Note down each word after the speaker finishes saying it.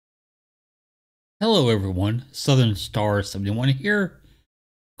Hello everyone, Southern Star 71 here.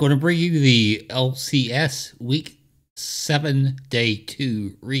 Going to bring you the LCS Week 7 Day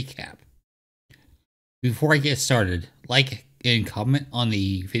 2 recap. Before I get started, like and comment on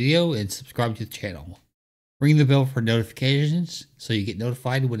the video and subscribe to the channel. Ring the bell for notifications so you get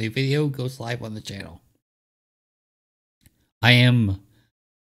notified when a video goes live on the channel. I am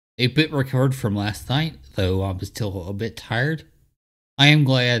a bit recovered from last night, though I'm still a bit tired. I am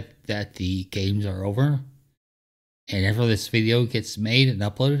glad that the games are over. And after this video gets made and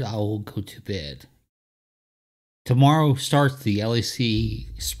uploaded, I will go to bed. Tomorrow starts the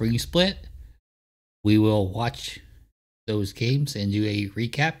LCS Spring Split. We will watch those games and do a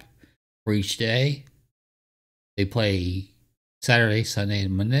recap for each day. They play Saturday, Sunday,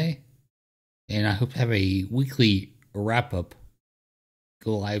 and Monday. And I hope to have a weekly wrap-up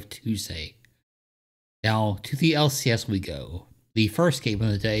go live Tuesday. Now, to the LCS we go. The first game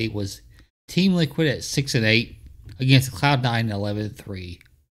of the day was Team Liquid at 6-8. Against Cloud9 11-3.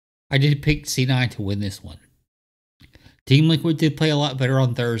 I did pick C9 to win this one. Team Liquid did play a lot better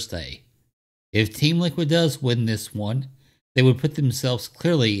on Thursday. If Team Liquid does win this one, they would put themselves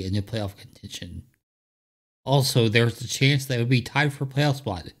clearly into playoff contention. Also, there's a chance they would be tied for playoff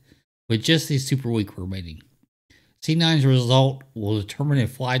spot with just a super week remaining. C9's result will determine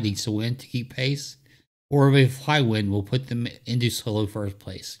if Fly needs to win to keep pace, or if a Fly win will put them into solo first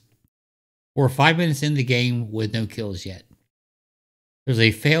place. We're 5 minutes in the game with no kills yet. There's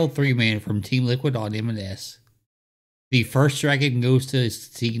a failed 3-man from Team Liquid on M&S. The first dragon goes to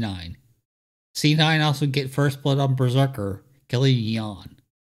C9. C9 also get first blood on Berserker, killing Yan.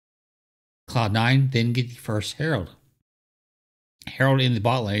 Cloud9 then get the first Herald. Herald in the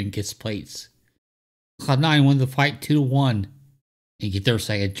bot lane gets plates. Cloud9 win the fight 2-1 and get their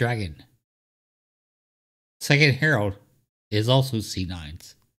second dragon. Second Herald is also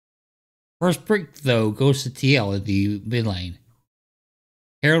C9's. First brick, though, goes to TL in the mid lane.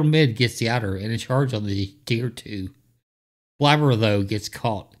 Herald mid gets the outer and a charge on the tier 2. Blabber, though, gets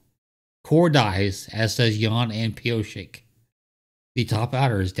caught. Core dies, as does Yan and Pioshik. The top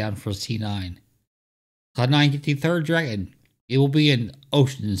outer is down for C9. Cloud9 gets the third dragon. It will be an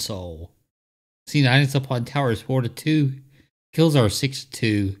Ocean Soul. C9 is up on towers 4-2. Kills are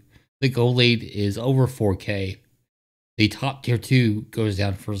 6-2. The goal lead is over 4K. The top tier 2 goes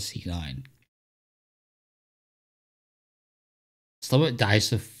down for C9. Summit dies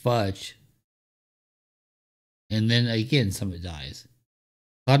to Fudge. And then again, Summit dies.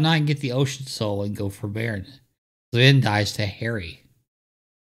 Cloud9 get the Ocean Soul and go for Baron. Then dies to Harry.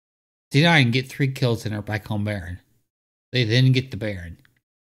 C9 get 3 kills and are back on Baron. They then get the Baron.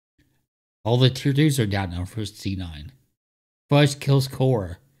 All the tier 2s are down now for C9. Fudge kills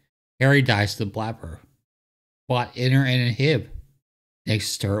Core. Harry dies to Blabber. Bot enter and inhib.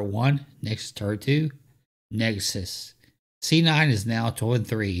 Next turret 1, next turret 2, Nexus. C9 is now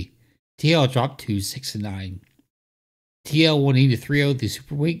 2-3. TL dropped to 6-9. TL will need to 3-0 the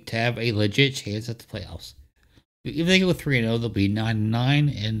Super Week to have a legit chance at the playoffs. If they go 3-0, they'll be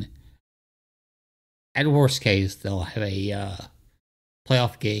 9-9, and at worst case, they'll have a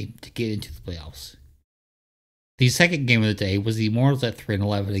playoff game to get into the playoffs. The second game of the day was the Immortals at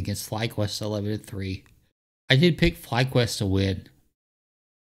 3-11 against FlyQuest 11-3. I did pick FlyQuest to win,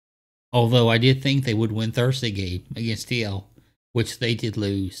 although I did think they would win Thursday game against TL, which they did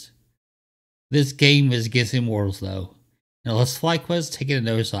lose. This game is against Immortals though, and unless FlyQuest take it a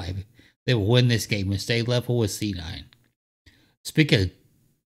nosedive, they will win this game and stay level with C9. Speaking of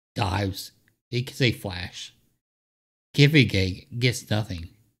dives, it gets a flash. Kivy gets nothing.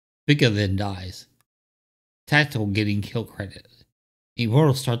 Speaker then dies. Tactical getting kill credit.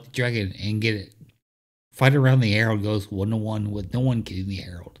 Immortals start the dragon and get it. Fight around the Herald goes 1-1 with no one getting the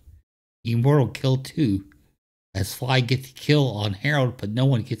Herald. Immortal kill 2 as Fly gets the kill on Herald but no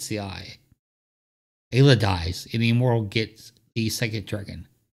one gets the eye. Ayla dies and Immortal gets the second dragon.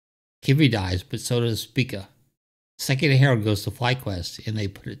 Kivy dies but so does Spica. Second Herald goes to FlyQuest and they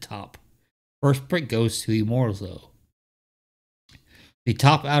put it top. First brick goes to Immortals though. The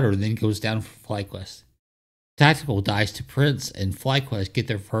top outer then goes down for FlyQuest. Tactical dies to Prince and FlyQuest get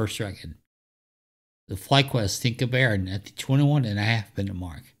their first dragon. The FlyQuest sink a Baron at the 21.5 minute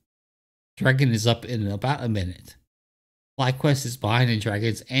mark. Dragon is up in about a minute. FlyQuest is behind in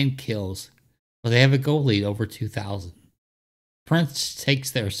dragons and kills, but they have a goal lead over 2,000. Prince takes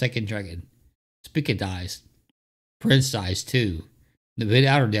their second dragon. Spica dies. Prince dies too. The mid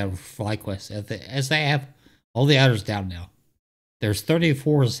outer down for FlyQuest as they have all the outers down now. There's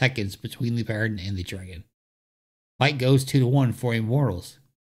 34 seconds between the Baron and the dragon. Fight goes 2-1 for Immortals.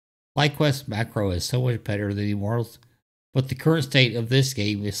 FlyQuest macro is so much better than Immortals but the current state of this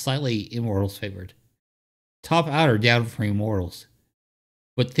game is slightly Immortals favored. Top outer down for Immortals,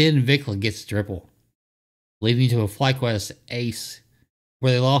 but then Vikla gets a triple, leading to a FlyQuest ace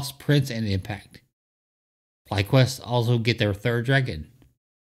where they lost Prince and Impact. FlyQuest also get their third dragon.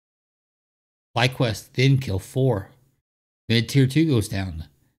 FlyQuest then kill 4. Mid tier 2 goes down.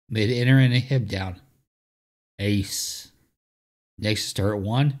 Mid inner and a hib down. Ace. Nexus turret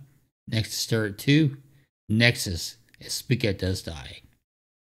 1. Nexus turret 2. Nexus. As Spigot does die.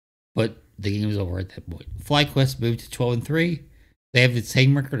 But the game is over at that point. FlyQuest moved to 12-3. They have the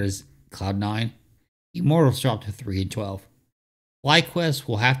same record as Cloud9. Immortals dropped to 3-12. FlyQuest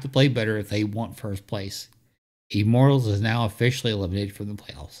will have to play better if they want first place. Immortals is now officially eliminated from the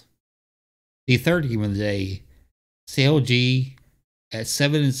playoffs. The third game of the day, CLG at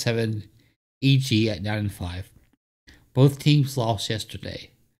 7-7, EG at 9-5. Both teams lost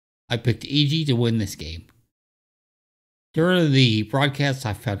yesterday. I picked EG to win this game. During the broadcast,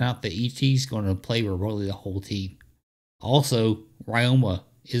 I found out that EG is going to play remotely the whole team. Also, Ryoma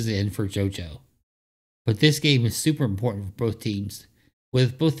is in for JoJo. But this game is super important for both teams,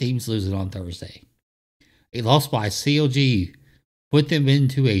 with both teams losing on Thursday. A loss by CLG put them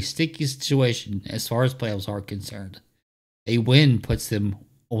into a sticky situation as far as playoffs are concerned. A win puts them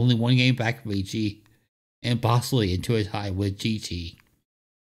only one game back of EG and possibly into a tie with GG.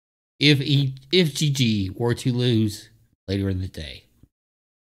 If GG were to lose later in the day.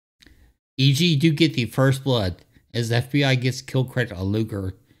 EG do get the first blood as FBI gets kill credit on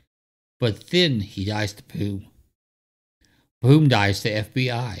Luger, but then he dies to Poom. Poom dies to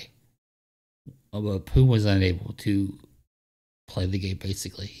FBI. But Poom was unable to play the game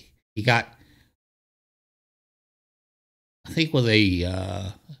basically. He got, I think it was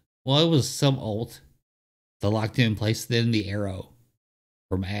it was some ult that locked him in place, then the arrow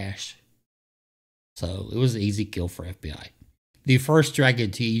from Ash. So it was an easy kill for FBI. The first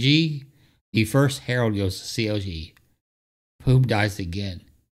dragon to EG, the first herald goes to CLG. Poom dies again.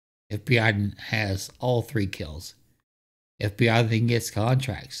 FBI has all 3 kills. FBI then gets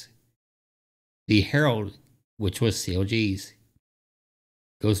contracts. The herald, which was CLG's,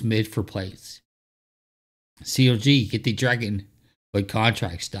 goes mid for plates. CLG get the dragon, but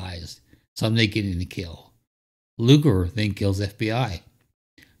contracts dies, so they get in the kill. Luger then kills FBI.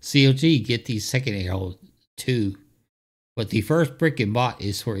 CLG get the second herald too, but the first brick and bot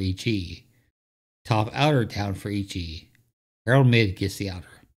is for EG. Top outer down for EG. Herald mid gets the outer.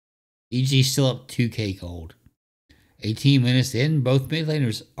 EG still up 2k gold. 18 minutes in, both mid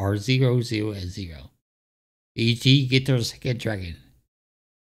laners are 0-0. EG get their second dragon.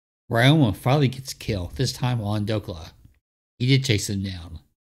 Ryoma finally gets a kill, this time on Dokla. He did chase him down.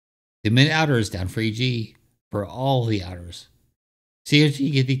 The mid outer is down for EG for all the outers.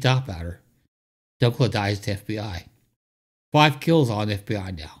 CLG get the top outer. Dokla dies to FBI. 5 kills on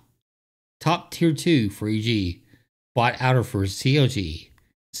FBI now. Top tier 2 for EG. Bot outer for CLG.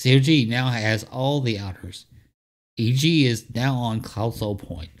 CLG now has all the outers. EG is now on Cloud Soul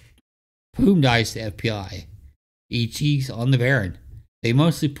point. Poom dies to FBI. EG's on the Baron. They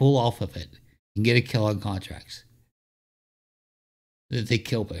mostly pull off of it and get a kill on contracts. They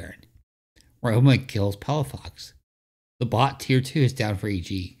kill Baron. Roma kills Palafox. The bot tier 2 is down for EG.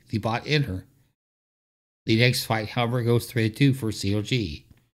 The bot enter. The next fight, however, goes 3-2 for CLG.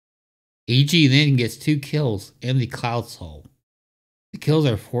 EG then gets 2 kills and the Cloud Soul. The kills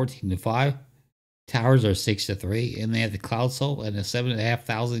are 14-5. Towers are 6-3, and they have the Cloud Soul and a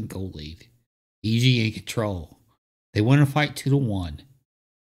 7,500 gold lead. EG in control. They win a fight 2-1.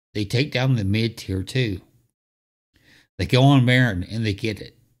 They take down the mid tier 2. They go on Baron and they get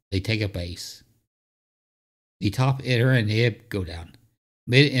it. They take a base. The top inner and hib go down.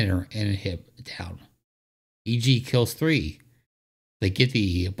 Mid inner and hib down. EG kills 3. They get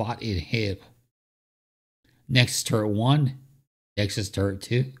the bot in hib. Nexus turret 1. Nexus turret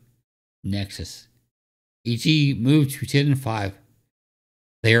 2. Nexus. EG moved to 10-5.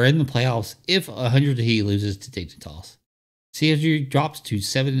 They are in the playoffs if 100T loses to Dignitas. CSG drops to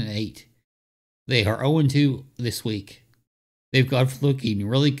 7-8. They are 0-2 this week. They've gone from looking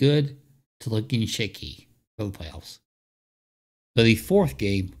really good to looking shaky for the playoffs. So the fourth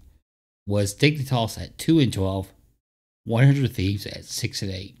game was Dignitas at 2-12, 100 Thieves at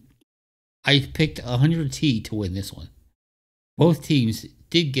 6-8. I picked 100T to win this one. Both teams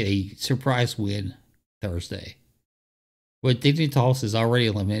did get a surprise win Thursday. But Dignitas is already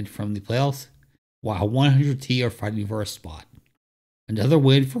eliminated from the playoffs, while 100T are fighting for a spot. Another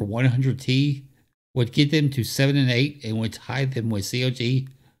win for 100T would get them to 7-8 and would tie them with COG,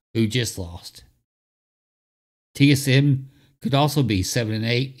 who just lost. TSM could also be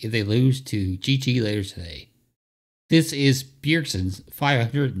 7-8 if they lose to GG later today. This is Bjergsen's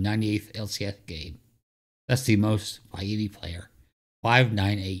 598th LCS game. That's the most by any player.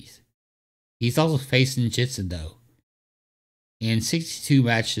 598. He's also facing Jitsen though. In 62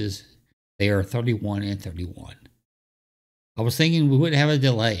 matches, they are 31 and 31. I was thinking we wouldn't have a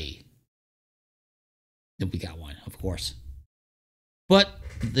delay. Then we got one, of course. But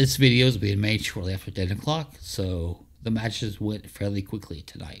this video is being made shortly after 10 o'clock, so the matches went fairly quickly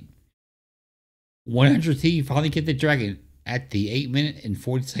tonight. 100T finally get the dragon at the 8-minute and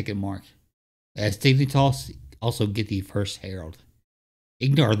 40-second mark, as Dignitas also get the first herald.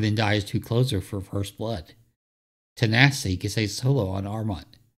 Ignar then dies to Closer for first blood. Tenacity gets a solo on Armont.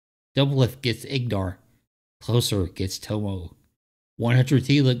 Doublelift gets Ignar. Closer gets Tomo.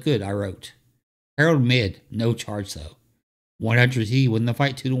 100T look good, I wrote. Herald mid, no charge though. 100T win the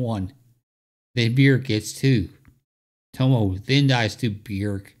fight 2-1. Then Bjerg gets 2. Tomo then dies to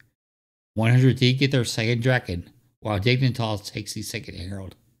Bjerg. 100T get their second dragon, while Dignitas takes the second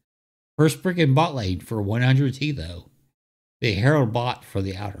herald. First brick in bot lane for 100T though. The herald bot for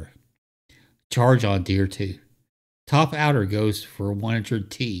the outer. Charge on tier 2. Top outer goes for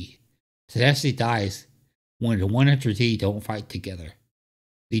 100T. Tenacity dies when the 100T don't fight together.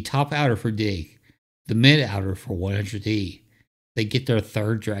 The top outer for Dig. The mid outer for 100T. They get their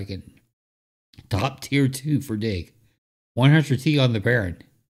third dragon. Top tier 2 for Dig. 100T on the Baron.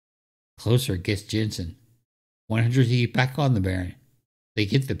 Closer gets Jensen. 100T back on the Baron. They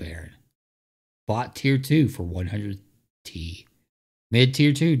get the Baron. Bot tier 2 for 100T. Mid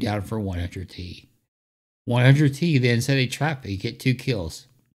tier 2 down for 100T. 100T then set a trap and get 2 kills.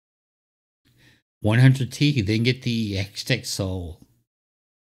 100T then get the Hextech Soul.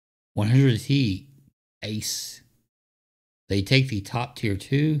 100T ace. They take the top tier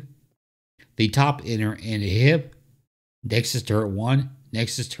 2, the top inner and a hip, Nexus turret 1,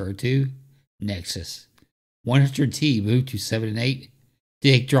 Nexus turret 2, Nexus. 100T move to 7 and 8,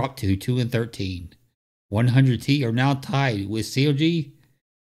 Dig drop to 2 and 13. 100T are now tied with COG,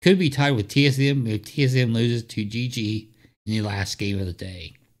 could be tied with TSM if TSM loses to GG in the last game of the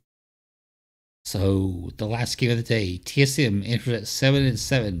day. So the last game of the day, TSM enters at 7 and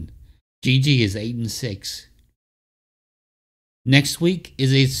 7, GG is 8 and 6. Next week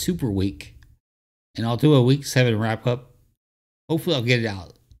is a super week, and I'll do a week 7 wrap up. Hopefully I'll get it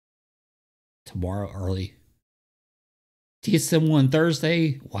out tomorrow early. TSM won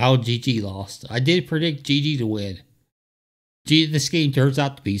Thursday, while GG lost. I did predict GG to win. This game turns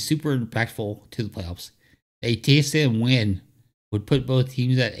out to be super impactful to the playoffs. A TSM win would put both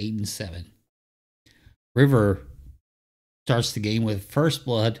teams at 8 and 7. River starts the game with first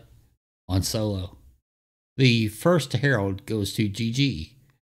blood on solo. The first herald goes to GG.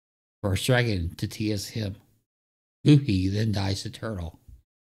 First dragon to TSM. Boogie then dies to Turtle.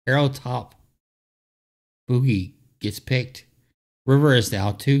 Herald top. Boogie gets picked. River is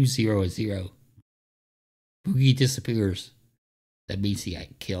now 2-0-0. Boogie disappears. That means he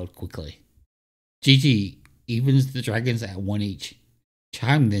got killed quickly. GG evens the dragons at 1 each.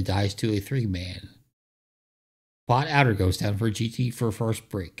 Chime then dies to a 3-man. Bot outer goes down for GG for first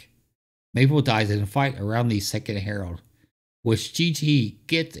break. Maple dies in a fight around the second herald, which GG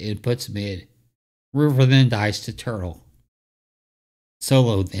gets and puts mid. River then dies to Turtle.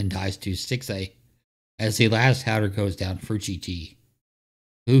 Solo then dies to 6A as the last outer goes down for GG.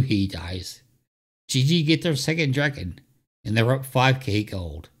 Huhi dies. GG get their second dragon, and they're up 5k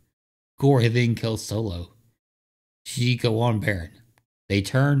gold. Gore then kills Solo. GG go on Baron. They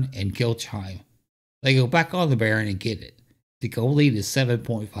turn and kill Chime. They go back on the Baron and get it. The gold lead is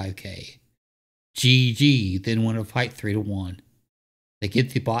 7.5k. GG then win a fight 3-1. They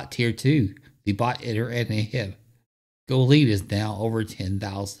get the bot tier 2, the bot inner and a hip. Gold lead is now over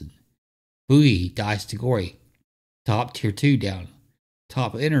 10,000. Boogie dies to Gory. Top tier 2 down.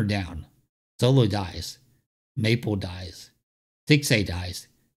 Top inner down. Solo dies. Maple dies. 6A dies.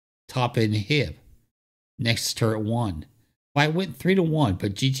 Top in hip. Next turret 1. Fight went 3-1,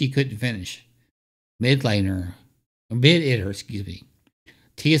 but GG couldn't finish. Mid inner, excuse me.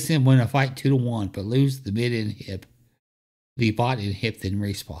 TSM win a fight 2-1, but lose the mid and hip. The bot and hip then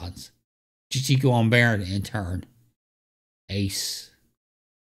respawns. GG go on Baron and turn. Ace.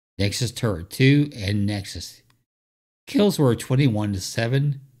 Nexus turret 2 and Nexus. Kills were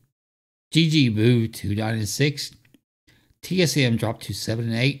 21-7. GG moved to 9 and 6. TSM dropped to 7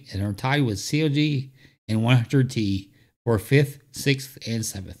 and 8 and are tied with COG and 100T for 5th, 6th, and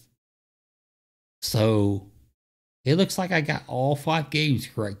 7th. So it looks like I got all 5 games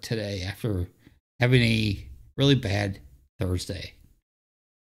correct today after having a really bad Thursday.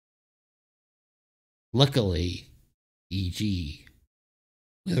 Luckily, EG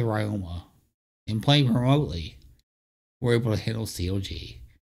with Ryoma and playing remotely, were able to handle COG.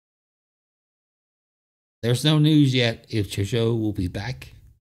 There's no news yet if Jojo will be back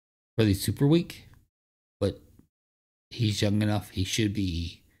for the Super Week, but he's young enough, he should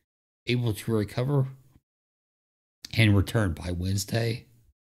be able to recover and return by Wednesday,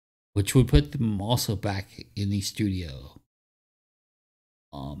 which would put them also back in the studio.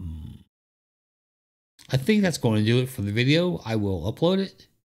 I think that's going to do it for the video. I will upload it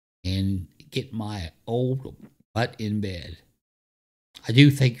and get my old butt in bed. I do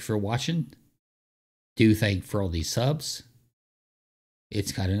thank you for watching. Do thank you for all these subs.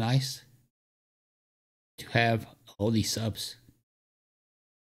 It's kind of nice to have all these subs.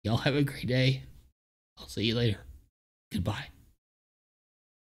 Y'all have a great day. I'll see you later. Goodbye.